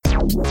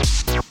Hello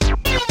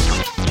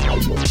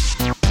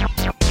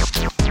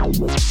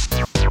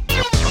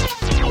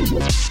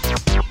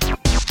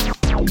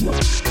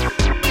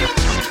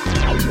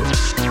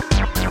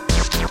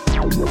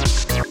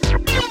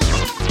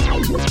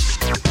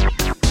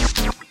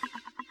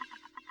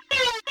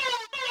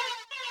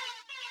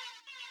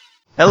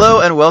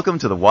and welcome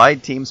to the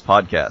Wide Teams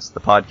Podcast,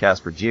 the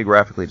podcast for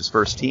geographically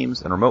dispersed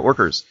teams and remote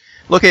workers.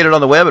 Located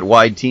on the web at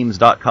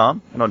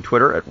wideteams.com and on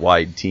Twitter at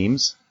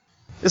wideteams.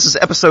 This is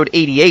episode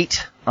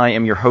 88. I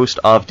am your host,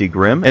 Avdi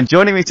Grimm, and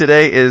joining me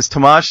today is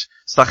Tomasz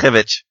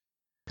Stachewicz.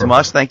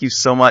 Tomasz, thank you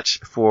so much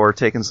for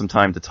taking some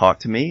time to talk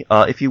to me.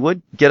 If you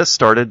would, get us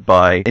started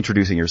by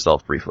introducing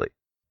yourself briefly.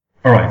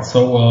 Alright,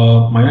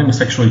 so my name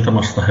is actually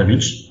Tomasz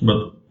Stachewicz,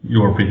 but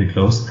you were pretty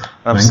close.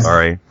 I'm Thanks.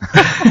 Sorry.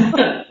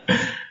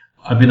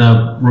 I've been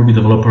a Ruby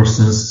developer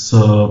since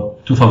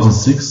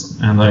 2006,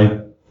 and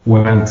I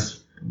went,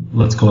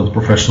 let's call it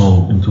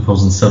professional, in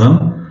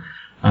 2007,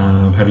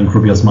 having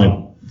Ruby as my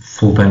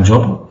full-time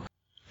job.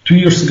 2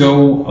 years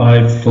ago,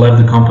 I've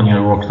left the company I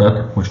worked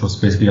at, which was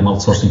basically an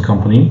outsourcing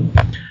company,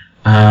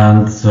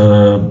 and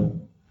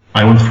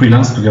I went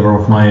freelance together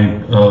with my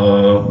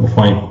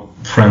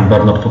friend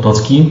Bernard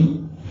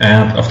Potocki,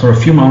 and after a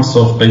few months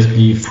of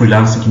basically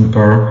freelancing in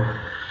pair,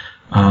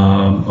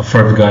 a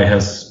third guy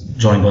has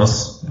joined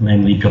us,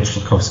 namely Piotr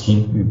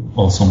Szutkowski. You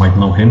also might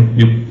know him.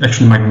 You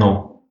actually might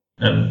know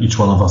each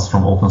one of us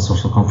from open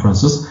source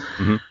conferences.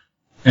 Mm-hmm.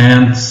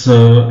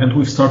 And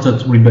we've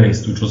started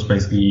Rebased, which was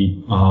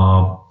basically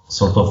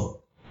sort of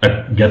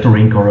a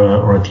gathering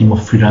or a team of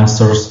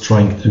freelancers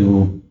trying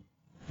to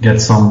get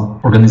some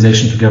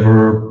organization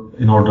together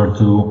in order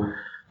to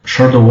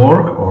share the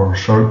work or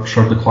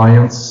share the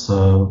clients,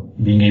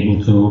 being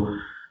able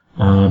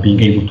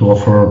to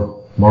offer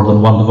more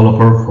than one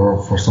developer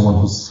for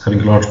someone who's having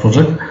a large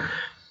project.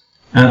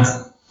 And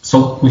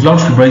so we've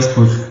launched Rebased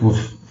with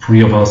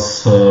three of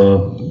us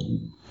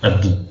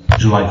at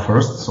July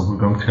 1st. So we're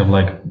going to have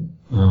like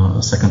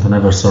a second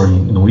anniversary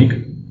in a week.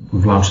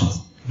 We've launched it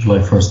July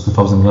 1st,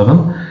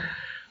 2011.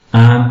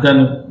 And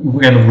then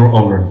we kind of grew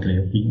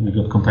organically. We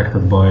got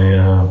contacted by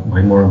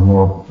more and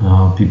more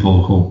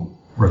people who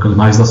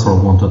recognized us or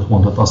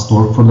wanted us to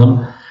work for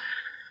them.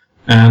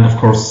 And of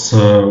course,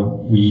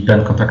 we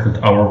then contacted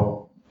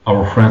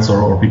our friends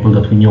or people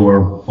that we knew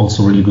were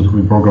also really good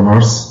Ruby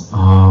programmers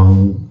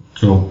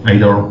to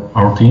aid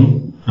our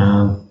team.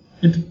 And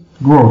it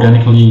grew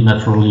organically,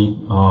 naturally,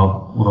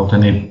 without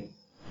any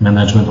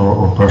management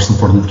or person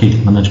for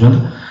dedicated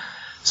management.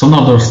 So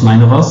now there's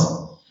 9 of us,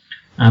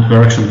 and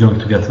we're actually going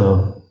to get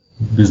a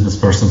business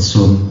person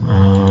soon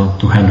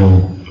to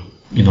handle,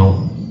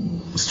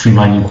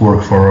 streamlining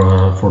work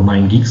for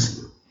 9 geeks.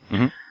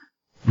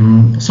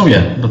 Mm-hmm. So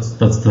yeah, that's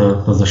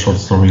the short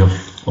story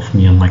of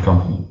me and my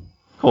company.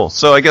 Cool.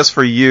 So I guess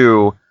for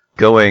you,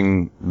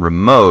 going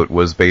remote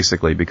was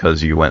basically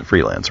because you went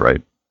freelance,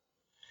 right?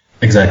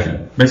 Exactly.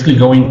 Basically,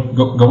 going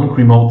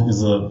remote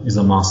is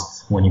a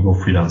must when you go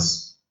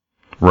freelance.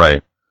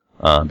 Right.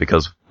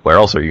 Because where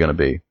else are you going to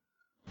be?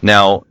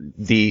 Now,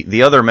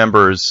 the other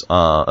members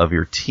of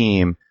your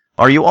team,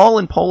 are you all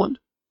in Poland?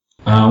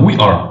 We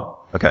are.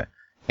 Okay.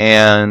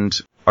 And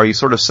are you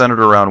sort of centered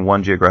around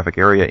one geographic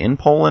area in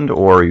Poland,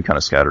 or are you kind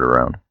of scattered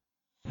around?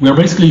 We are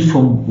basically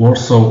from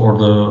Warsaw or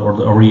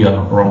the area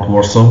around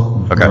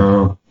Warsaw. Okay.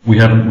 We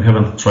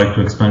haven't tried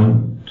to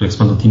expand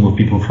the team with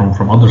people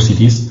from other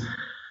cities,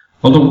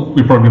 although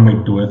we probably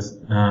might do it.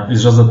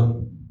 It's just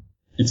that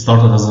it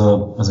started as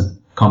a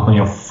company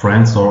of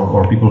friends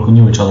or people who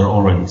knew each other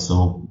already.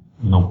 So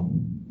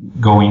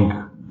going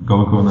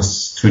in a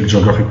strict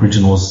geographic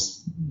region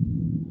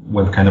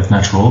went kind of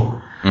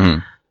natural. Mm-hmm.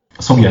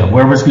 So yeah,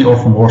 we're basically all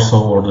from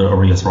Warsaw or the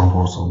areas around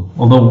Warsaw.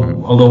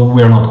 Although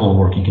we are not all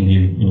working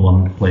in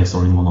one place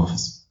or in one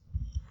office.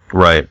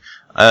 Right.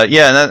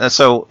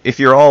 So if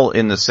you're all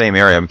in the same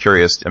area, I'm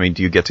curious. I mean,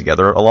 do you get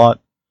together a lot?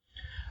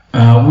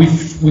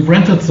 We've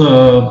rented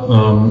a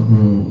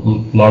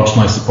large,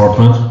 nice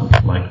apartment,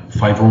 like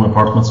 5-room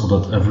apartment, so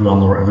that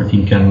everyone or every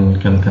team can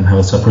have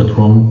a separate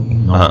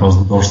room, close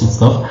the doors and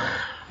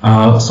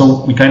stuff.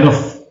 So we kind of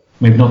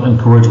maybe not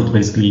encourage, but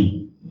basically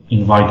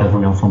invite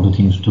everyone from the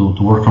team to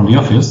work from the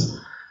office,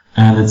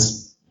 and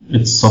it's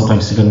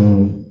sometimes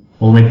even,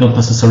 well, maybe not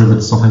necessary, but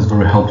it's sometimes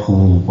very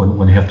helpful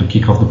when you have to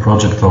kick off the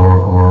project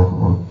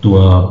or do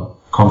a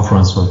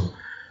conference with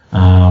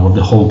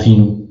the whole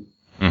team,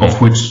 mm-hmm. of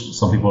which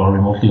some people are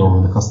remotely or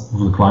with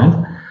the client.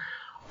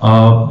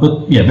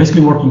 But yeah,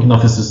 basically working in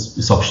office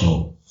is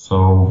optional.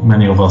 So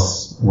many of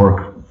us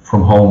work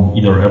from home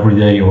either every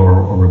day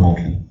or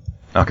remotely.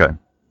 Okay.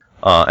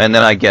 And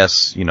then I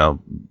guess,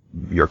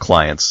 your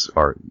clients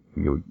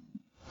you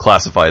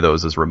classify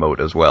those as remote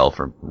as well,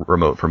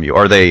 remote from you.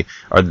 Do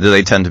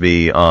they tend to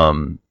be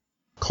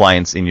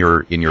clients in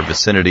your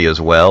vicinity as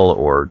well,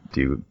 or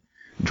do you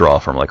draw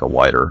from like a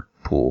wider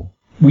pool?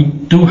 We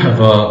do have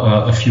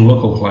a few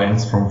local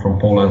clients from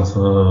Poland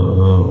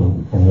or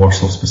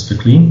Warsaw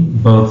specifically,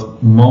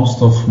 but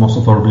most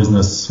of our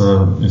business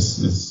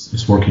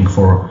is working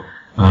for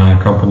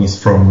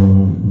companies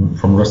from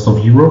the rest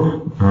of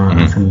Europe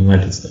and from the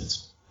United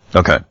States.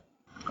 Okay.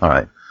 All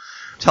right.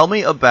 Tell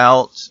me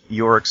about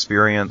your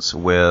experience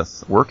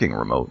with working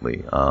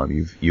remotely.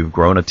 You've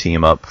grown a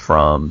team up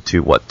from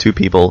two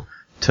people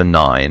to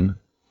 9,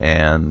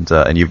 and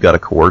you've got to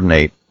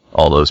coordinate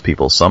all those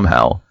people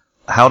somehow.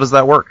 How does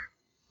that work?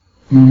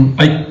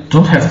 I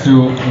don't have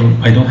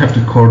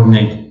to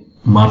coordinate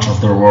much of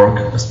their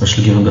work,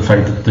 especially given the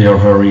fact that they are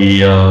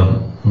very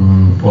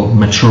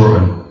mature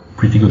and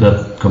pretty good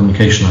at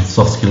communication and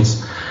soft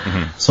skills.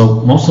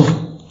 So most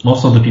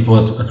of the people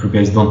at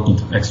Rebase don't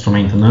need extra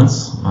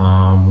maintenance.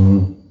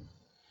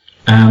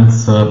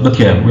 But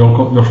yeah, we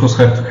of course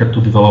had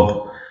to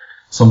develop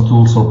some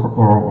tools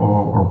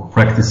or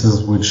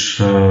practices which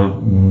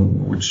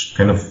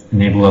kind of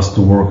enable us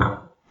to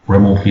work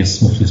remotely as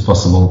smoothly as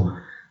possible,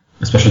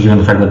 especially given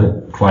the fact that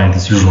the client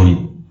is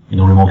usually in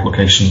a remote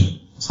location,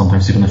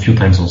 sometimes even a few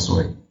time zones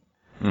away.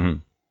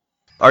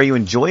 Are you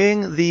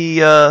enjoying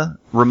the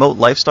remote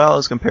lifestyle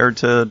as compared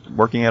to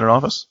working at an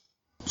office?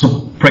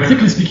 So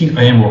practically speaking,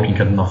 I am working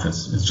at an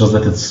office. It's just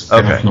that it's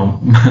kind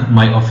of,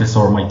 my office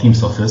or my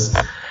team's office.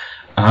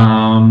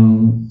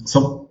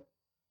 So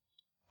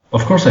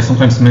of course, I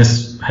sometimes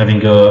miss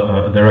having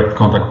a direct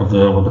contact with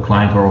the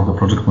client or with the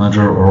project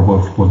manager or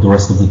with the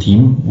rest of the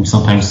team. We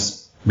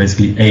sometimes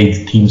basically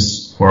aid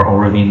teams who are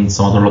already in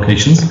some other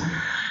locations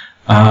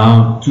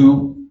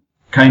to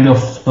kind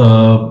of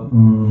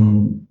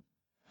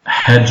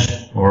hedge,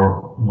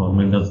 or well,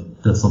 maybe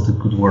that's not a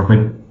good word.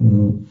 Maybe,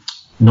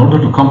 in order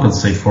to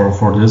compensate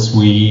for this,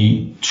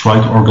 we try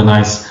to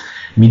organize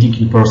meeting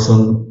in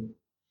person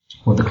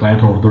with the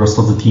client or with the rest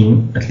of the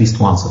team at least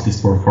once, at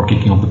least for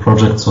kicking off the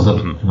project, so that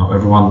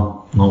everyone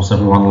knows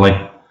everyone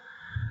like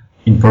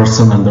in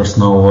person, and there's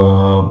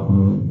no.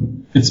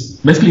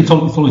 It's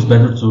always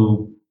better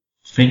to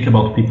think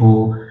about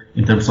people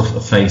in terms of a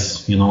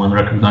face, and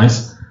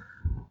recognize.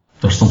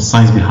 There's some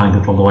science behind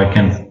it, although I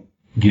can't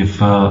give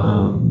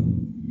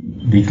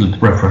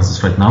detailed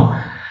references right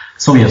now.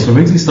 So yeah, so we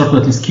basically start to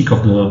at least kick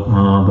off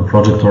the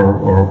project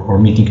or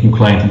meeting new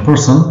client in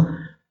person.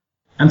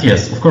 And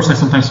yes, of course, I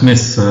sometimes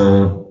miss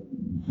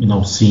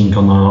seeing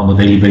on a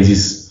daily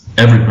basis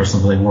every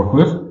person that I work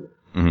with.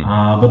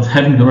 But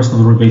having the rest of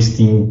the Rebase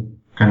team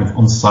kind of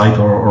on site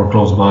or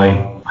close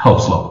by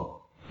helps a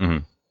lot.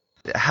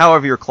 How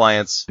have your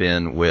clients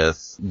been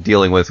with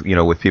dealing with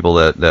with people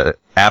that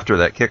after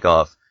that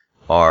kickoff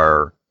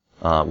are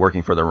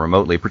working for them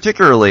remotely,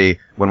 particularly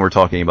when we're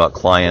talking about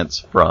clients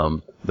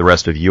from the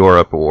rest of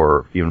Europe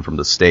or even from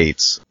the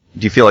States?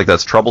 Do you feel like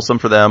that's troublesome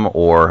for them,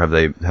 or have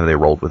they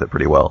rolled with it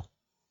pretty well?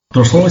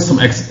 There's always some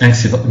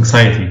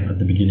anxiety at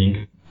the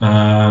beginning.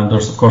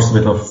 There's of course a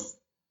bit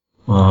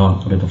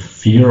of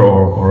fear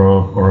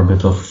or a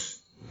bit of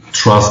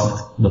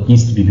trust that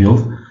needs to be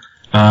built.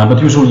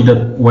 But usually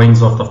that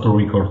wanes off after a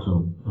week or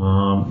two.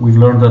 We've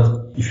learned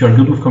that if you're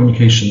good with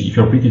communication, if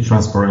you're pretty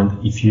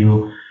transparent, if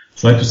you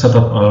try to set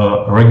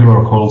up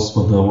regular calls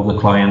with the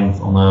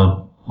client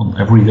on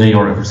every day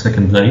or every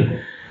second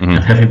day, and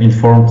have him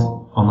informed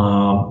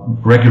on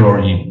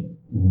regularly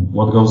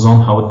what goes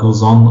on, how it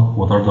goes on,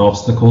 what are the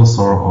obstacles,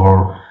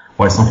 or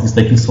why something is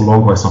taking so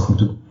long, why something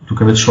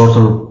took a bit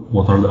shorter,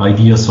 what are the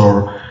ideas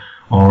or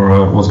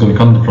what's going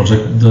on in the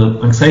project. The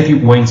anxiety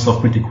wanes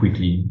off pretty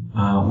quickly.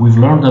 We've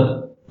learned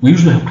that we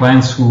usually have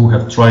clients who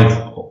have tried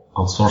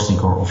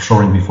outsourcing or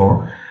offshoring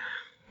before.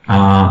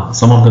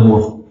 Some of them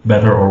with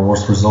better or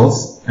worse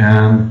results,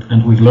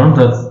 and we've learned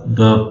that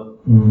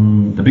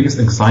the biggest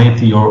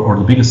anxiety or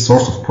the biggest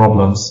source of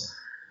problems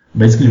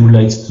basically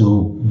relates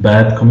to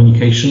bad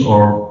communication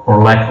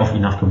or lack of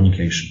enough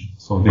communication.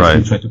 So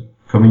basically try to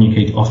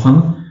communicate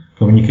often,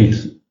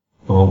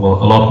 a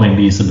lot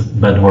maybe is a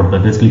bad word,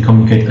 but basically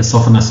communicate as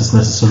often as is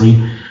necessary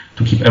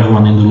to keep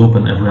everyone in the loop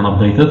and everyone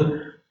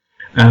updated.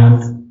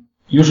 And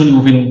usually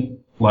within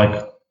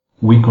like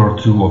week or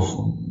two of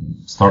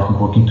starting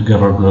working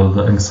together,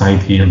 the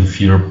anxiety and the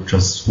fear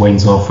just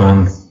wanes off,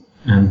 and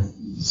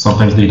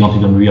sometimes they don't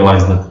even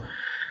realize that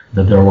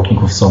they're working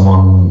with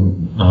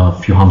someone a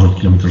few hundred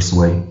kilometers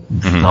away,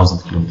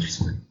 1,000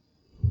 kilometers away.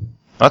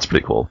 That's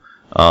pretty cool.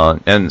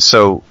 And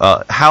so,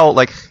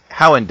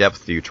 how in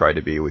depth do you try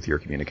to be with your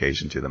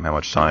communication to them? How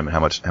much time and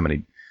how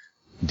many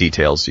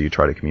details do you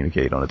try to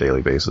communicate on a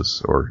daily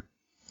basis or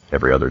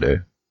every other day?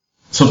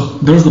 So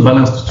there's the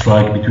balance to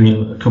strike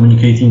between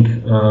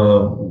communicating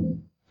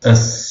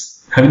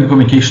having the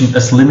communication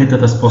as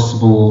limited as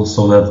possible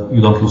so that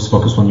you don't lose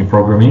focus when you're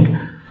programming,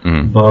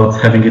 but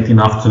having it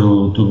enough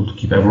to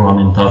keep everyone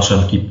in touch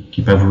and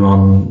keep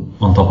everyone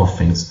on top of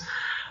things.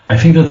 I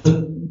think that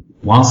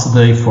once a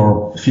day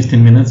for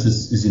 15 minutes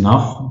is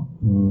enough.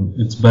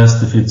 It's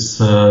best if it's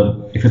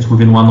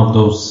within one of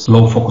those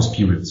low focus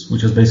periods,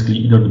 which is basically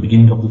either the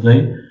beginning of the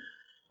day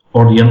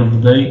or the end of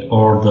the day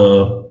or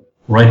the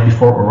right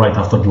before or right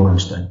after the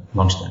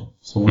lunchtime.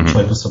 So we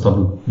try to set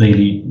up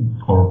daily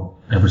or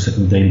every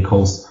second daily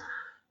calls.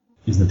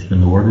 Is that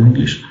even the word in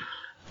English?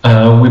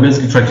 We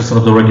basically try to set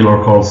up the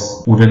regular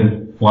calls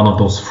within one of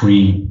those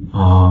free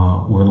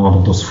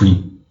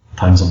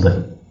times of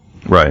day.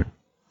 Right.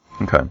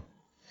 Okay.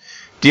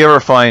 Do you ever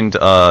find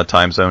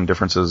time zone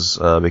differences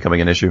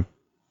becoming an issue?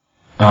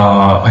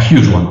 A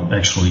huge one,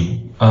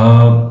 actually.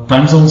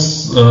 Time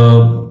zones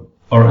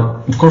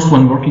are, of course,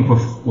 when working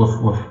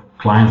with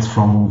clients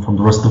from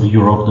the rest of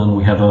Europe,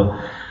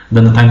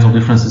 then the time zone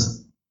difference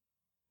is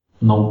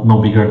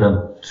no bigger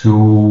than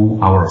 2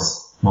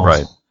 hours most.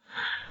 Right.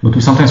 But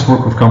we sometimes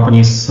work with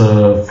companies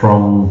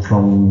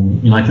from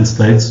United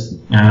States,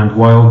 and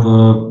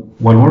while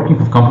working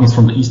with companies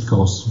from the East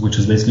Coast, which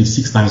is basically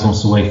 6 time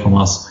zones away from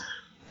us,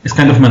 it's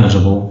kind of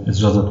manageable. It's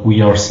just that we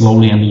are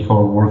slowly ending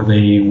our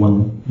workday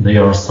when they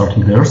are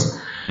starting theirs.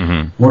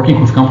 Mm-hmm. Working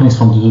with companies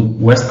from the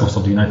West Coast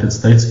of the United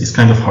States is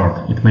kind of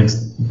hard. It makes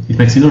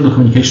either the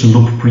communication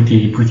look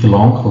pretty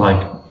long,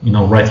 like,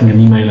 writing an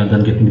email and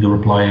then getting the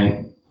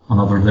reply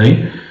another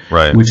day,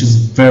 right? Which is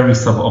very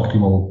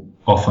suboptimal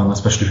often,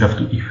 especially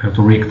if you have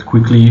to react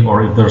quickly,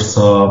 or if there's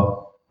a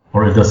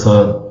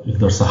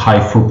high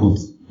throughput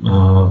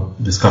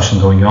discussion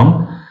going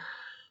on.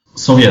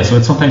 So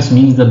it sometimes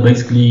means that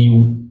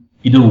basically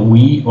either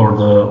we or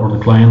the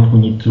client, we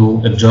need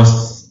to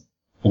adjust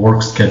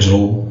work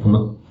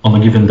schedule on a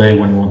given day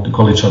when we want to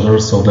call each other,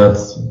 so that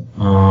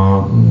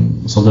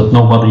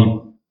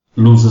nobody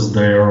loses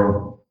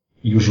their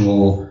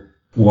usual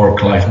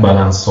work-life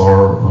balance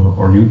or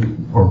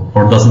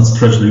doesn't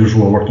stretch the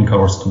usual working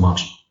hours too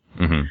much.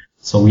 Mm-hmm.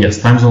 So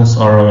yes, time zones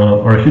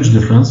are a huge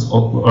difference,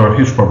 are a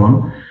huge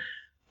problem.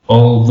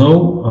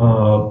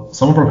 Although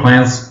some of our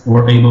clients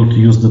were able to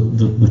use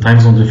the time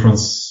zone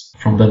difference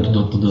from them to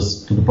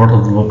the part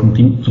of the development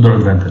team to their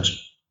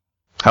advantage.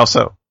 How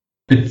so?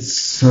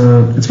 It's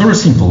very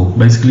simple.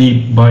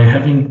 Basically, by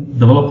having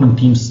development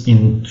teams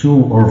in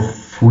 2 or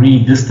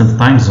 3 distant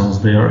time zones,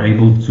 they are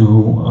able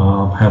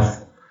to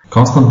have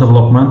constant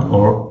development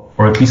or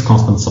at least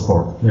constant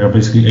support. They are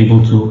basically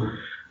able to.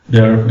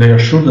 They are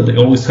sure that they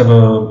always have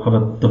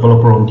a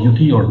developer on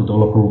duty, or the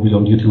developer will be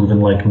on duty within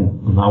like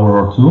an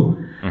hour or 2.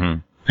 Mm-hmm.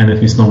 And it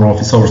means no more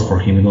office hours for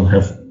him. You don't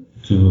have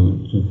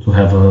to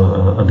have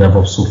a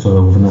DevOps with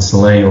an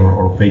SLA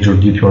or pager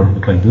duty or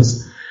anything like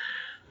this.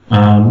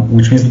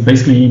 Which means that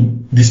basically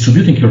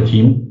distributing your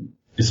team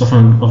is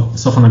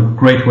often a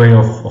great way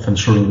of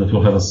ensuring that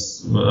you'll have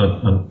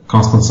a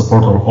constant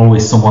support or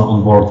always someone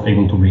on board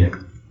able to react.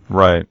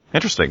 Right.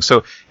 Interesting.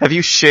 So have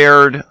you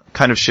shared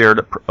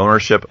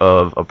ownership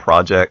of a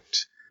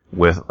project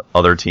with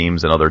other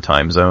teams in other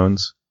time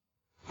zones?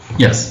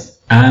 Yes.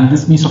 And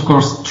this means, of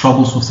course,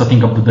 troubles with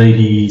setting up the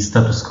daily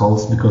status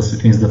calls, because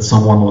it means that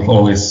someone will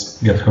always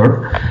get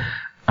hurt.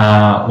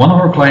 One of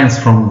our clients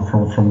from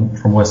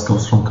West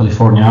Coast, from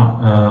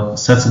California,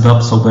 sets it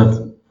up so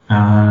that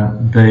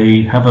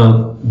they have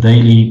a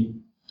daily,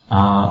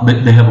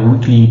 they have a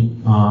weekly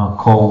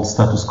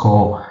status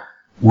call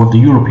with the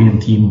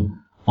European team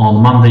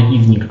on Monday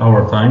evening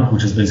our time,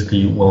 which is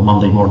basically,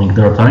 Monday morning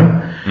their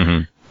time.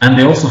 Mm-hmm. And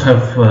they also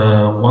have 1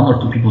 or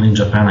 2 people in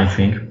Japan, I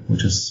think,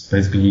 which is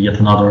basically yet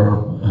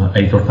another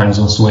 8 or time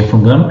zones away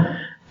from them.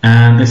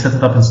 And they set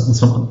it up in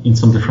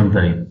some different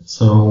day.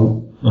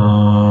 So,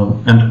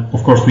 and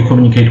of course we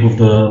communicate with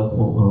the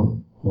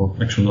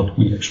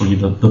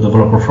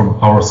developer from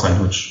our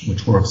side,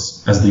 which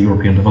works as the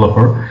European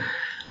developer.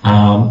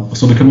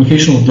 So the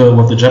communication with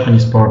the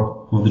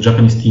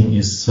Japanese team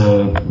is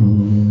a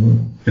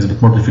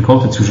bit more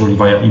difficult. It's usually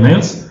via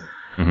emails.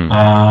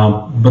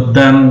 Mm-hmm. But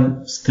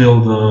then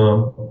still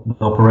the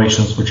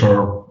operations which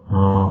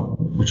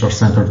are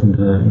centered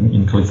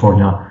in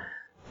California,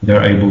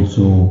 they're able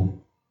to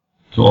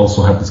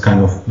also have this kind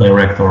of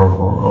direct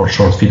or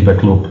short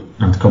feedback loop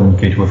and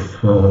communicate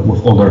with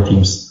all their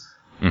teams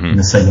mm-hmm. in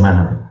the same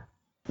manner.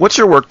 What's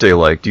your workday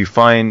like? Do you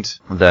find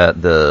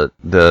that the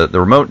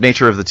remote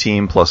nature of the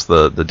team plus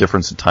the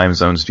difference in time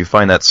zones, do you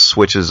find that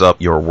switches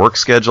up your work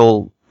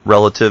schedule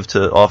relative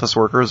to office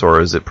workers, or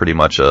is it pretty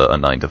much a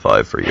 9 to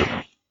 5 for you?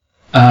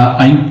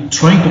 I'm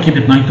trying to keep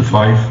it 9 to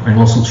 5. I'm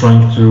also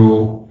trying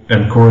to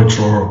encourage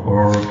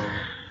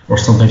or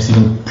sometimes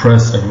even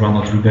press everyone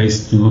at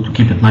Rebase to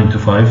keep it 9 to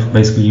 5.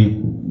 Basically,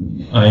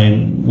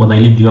 when I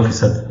leave the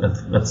office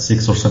at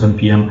 6 or 7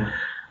 p.m.,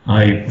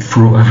 I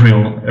throw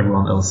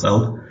everyone else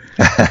out.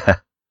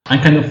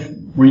 I'm kind of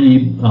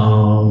really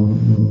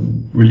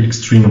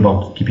extreme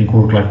about keeping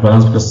work-life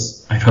balance,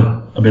 because I've had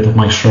a bit of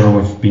my share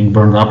with being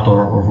burned out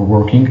or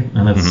overworking,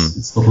 and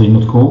it's totally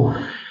not cool.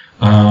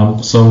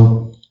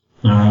 So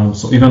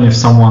even if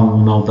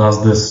someone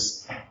does this,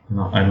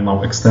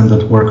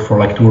 extended work for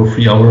like 2 or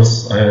 3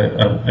 hours,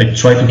 I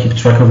try to keep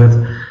track of it,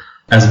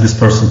 ask this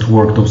person to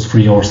work those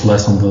 3 hours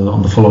less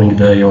on the following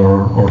day,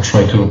 or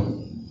try to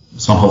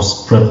somehow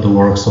spread the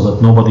work so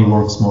that nobody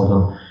works more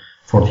than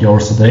 40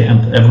 hours a day,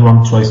 and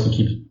everyone tries to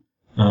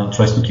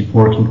keep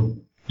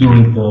working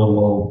during the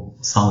low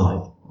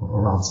sunlight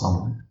or around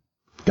sunlight.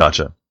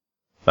 Gotcha.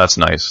 That's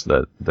nice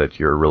that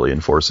you're really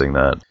enforcing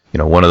that.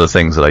 One of the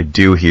things that I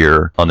do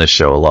hear on this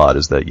show a lot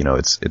is that,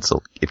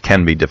 it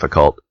can be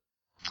difficult,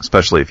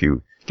 especially if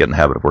you get in the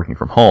habit of working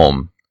from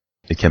home.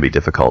 It can be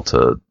difficult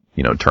to,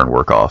 turn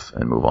work off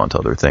and move on to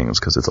other things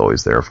because it's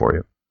always there for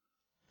you.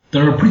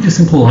 There are pretty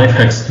simple life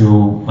hacks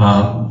to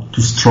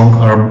strong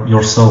arm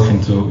yourself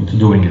into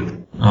doing it.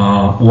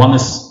 One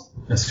is,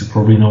 as you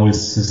probably know,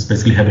 is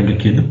basically having a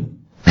kid.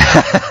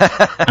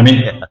 I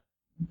mean, yeah.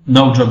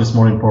 No job is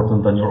more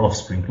important than your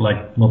offspring,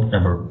 like not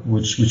ever.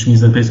 Which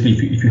means that basically,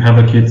 if you have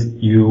a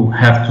kid, you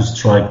have to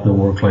strike the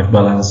work-life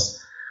balance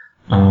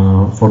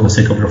for the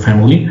sake of your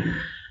family.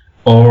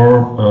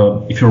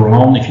 Or if you're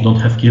alone, if you don't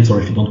have kids, or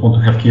if you don't want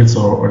to have kids,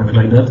 or anything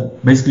like that,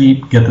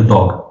 basically get a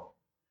dog,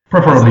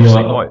 preferably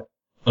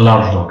a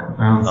large dog.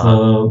 And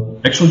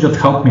actually, that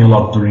helped me a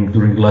lot during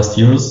the last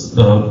years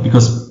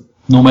because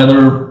no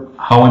matter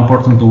how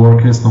important the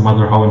work is, no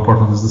matter how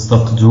important is the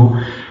stuff to do,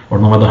 or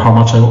no matter how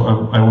much I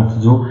want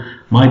to do,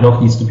 my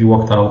dog needs to be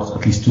walked out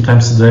at least 2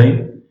 times a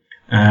day,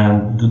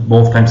 and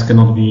both times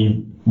cannot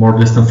be more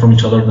distant from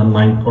each other than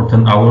 9 or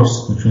 10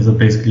 hours, which means that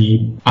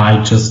basically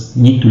I just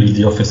need to leave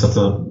the office at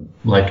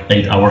like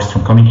 8 hours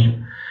from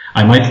coming.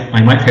 I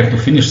might have to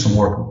finish some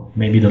work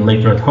maybe then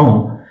later at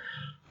home,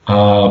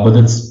 but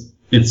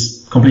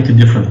it's completely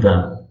different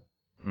then.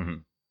 Mm-hmm.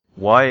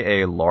 Why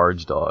a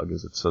large dog?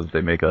 Is it so that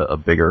they make a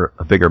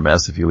bigger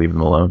mess if you leave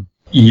them alone?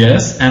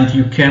 Yes, and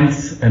you can't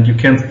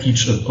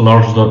teach a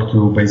large dog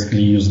to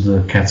basically use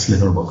the cat's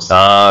litter box.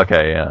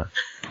 Okay, yeah.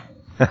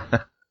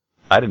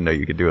 I didn't know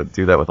you could do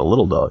that with a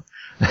little dog.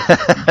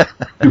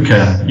 You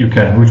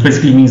can, which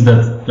basically means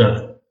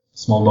that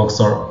small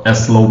dogs are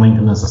as low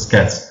maintenance as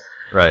cats.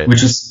 Right.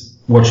 Which is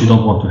what you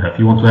don't want to have.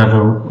 You want to have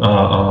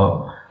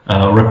a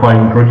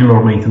requiring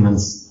regular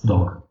maintenance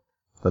dog.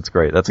 That's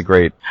great. That's a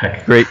great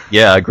hack. Great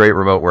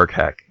remote work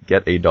hack.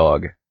 Get a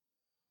dog.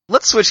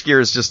 Let's switch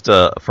gears just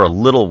for a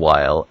little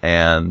while,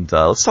 and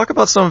let's talk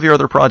about some of your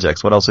other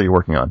projects. What else are you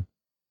working on?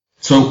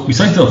 So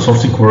besides the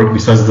outsourcing work,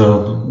 besides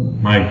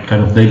my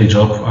kind of daily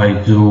job, I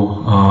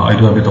do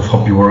a bit of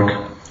hobby work.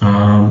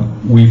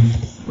 With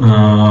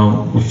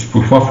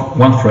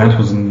one friend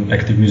who's an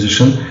active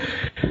musician,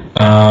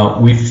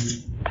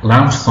 we've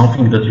launched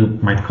something that you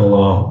might call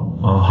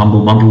a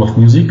humble bundle of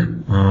music,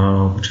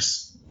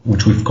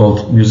 which we've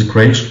called Music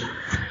Rage.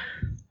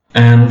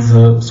 And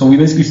so we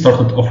basically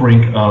started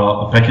offering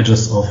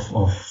packages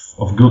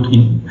of good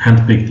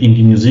hand-picked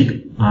indie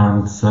music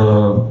and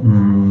sell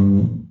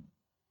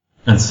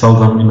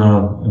them in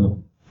a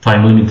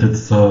time-limited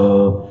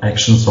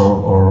actions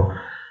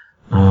or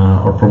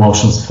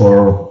promotions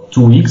for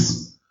 2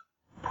 weeks,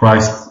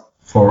 priced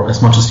for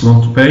as much as you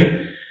want to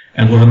pay,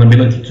 and with an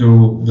ability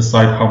to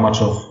decide how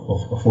much of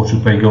what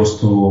you pay goes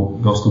to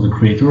the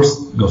creators,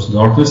 goes to the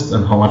artists,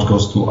 and how much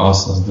goes to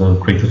us as the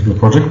creators of the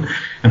project,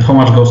 and how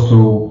much goes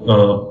to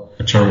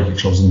a charity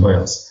chosen by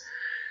us.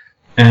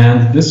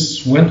 And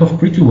this went off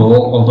pretty well,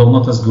 although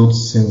not as good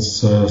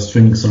since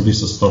streaming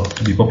services started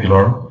to be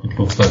popular. It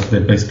looks like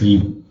that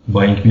basically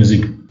buying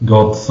music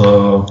got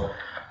a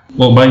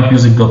lot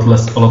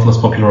less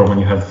popular when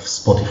you have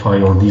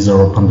Spotify or Deezer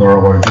or Pandora,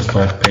 where you just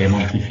pay a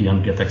monthly fee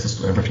and get access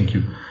to everything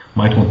you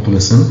might want to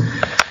listen.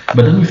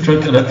 But then we've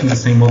tried adapting the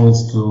same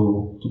models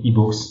to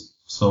ebooks.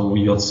 So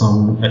we got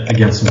some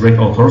great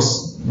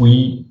authors.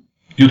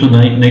 Due to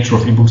the nature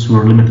of ebooks, we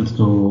were limited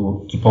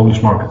to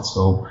Polish market.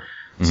 So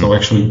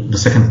actually the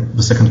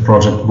second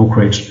project, Book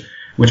Rage,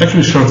 which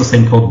actually shares the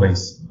same code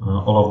base.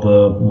 All of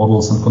the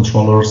models and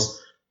controllers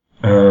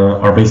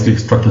are basically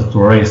extracted to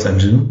a Rails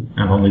engine,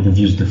 and only the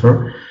views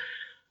differ.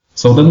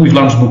 So then we've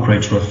launched Book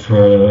Rage with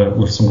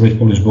some great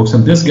Polish books,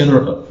 and this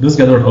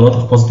gathered a lot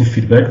of positive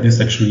feedback. This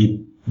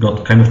actually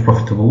got kind of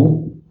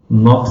profitable.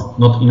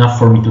 Not enough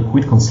for me to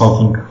quit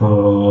consulting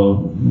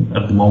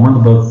at the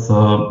moment, but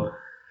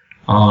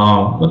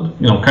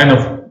kind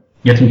of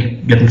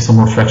getting some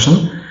more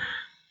traction.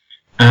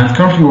 And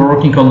currently we're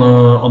working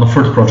on a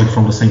third project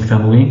from the same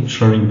family,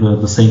 sharing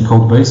the same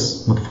code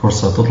base, but of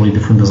course a totally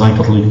different design,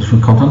 totally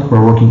different content.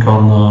 We're working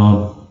on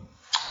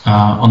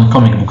a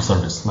comic book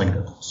service like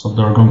that. So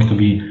there are going to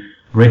be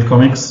great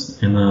comics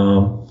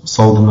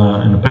sold in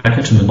a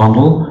package, in a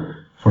bundle,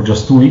 for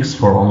just 2 weeks,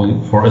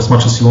 for as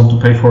much as you want to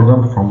pay for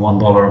them, from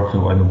 $1 to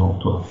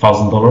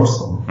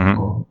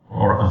 $1,000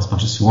 or as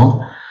much as you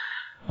want,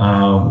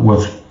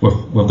 with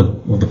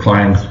the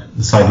client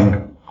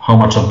deciding how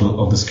much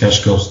of this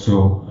cash goes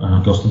to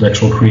the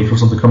actual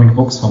creators of the comic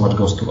books, how much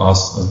goes to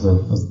us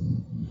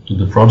to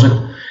the project,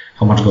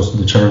 how much goes to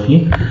the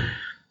charity.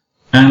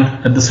 And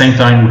at the same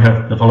time, we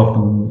have developed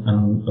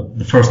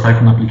the first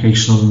Icon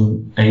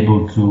application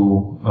able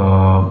to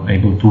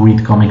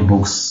read comic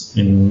books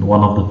in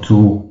one of the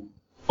 2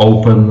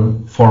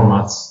 open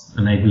formats,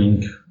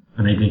 enabling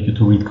you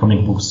to read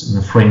comic books in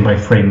a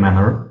frame-by-frame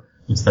manner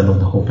instead of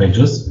the whole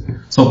pages.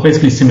 So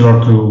basically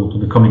similar to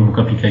the comic book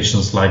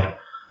applications like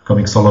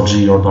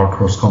Comixology or Dark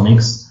Horse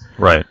Comics.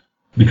 Right.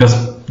 Because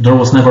there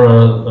was never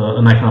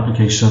an Icon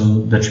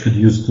application that you could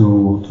use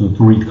to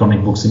read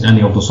comic books in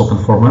any of those open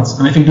formats.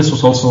 And I think this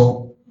was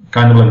also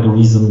kind of like the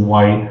reason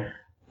why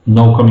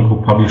no comic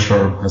book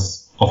publisher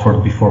has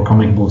offered before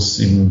comic books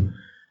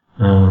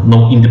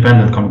no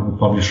independent comic book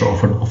publisher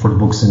offered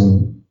books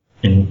in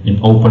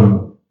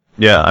open.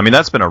 Yeah, I mean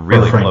that's been a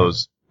really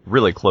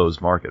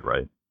closed market,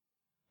 right?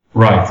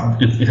 Right.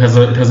 It has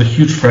a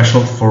huge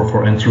threshold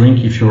for entering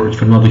if you're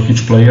not a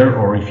huge player,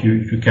 or if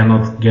you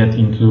cannot get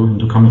into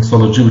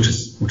Comixology,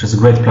 which is a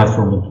great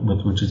platform,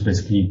 but which is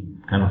basically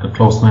kind of a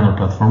closed manner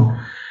platform.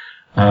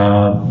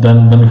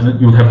 Then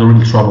you'll have the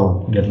real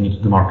trouble getting into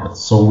the market.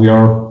 So we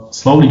are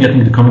slowly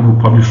getting the comic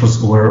book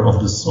publishers aware of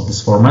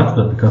this format,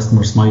 that the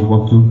customers might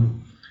want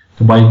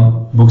to buy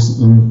books,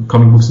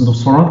 comic books in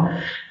this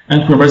format,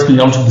 and we're basically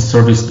launching the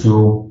service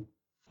to,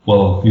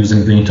 well,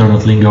 using the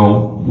internet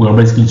lingo, we're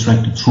basically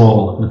trying to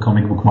troll the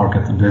comic book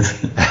market a bit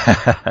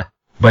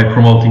by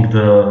promoting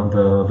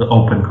the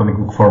open comic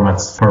book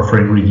formats for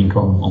free reading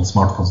on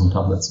smartphones and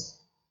tablets.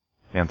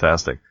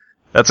 Fantastic.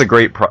 That's a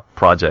great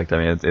project. I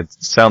mean, it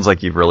sounds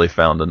like you've really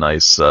found a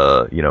nice,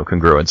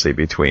 congruency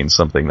between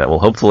something that will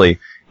hopefully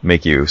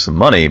make you some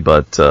money,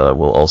 but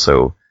will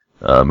also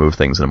move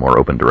things in a more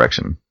open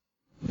direction.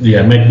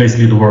 Yeah, make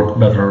basically the work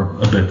better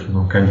a bit,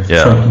 kind of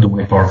try to do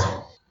my part.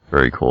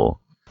 Very cool.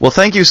 Well,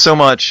 thank you so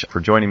much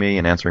for joining me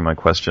and answering my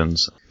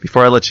questions.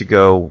 Before I let you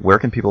go, where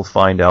can people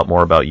find out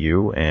more about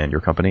you and your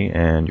company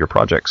and your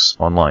projects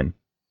online?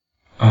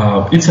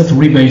 It's at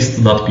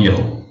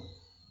rebased.pl.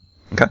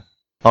 Okay.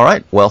 All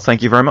right. Well,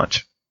 thank you very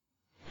much.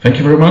 Thank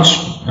you very much,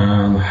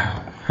 and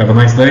have a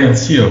nice day, and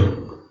see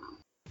you.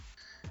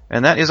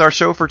 And that is our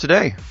show for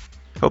today.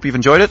 Hope you've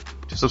enjoyed it.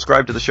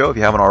 Subscribe to the show if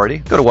you haven't already.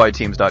 Go to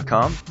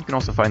wideteams.com. You can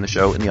also find the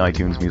show in the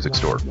iTunes Music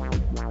Store.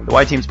 The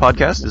Wide Teams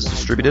podcast is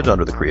distributed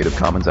under the Creative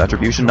Commons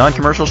Attribution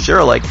Non-Commercial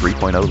Share-alike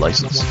 3.0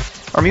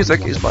 license. Our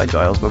music is by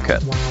Giles Bouquet.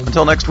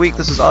 Until next week,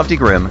 this is Avdi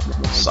Grimm,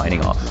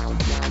 signing off.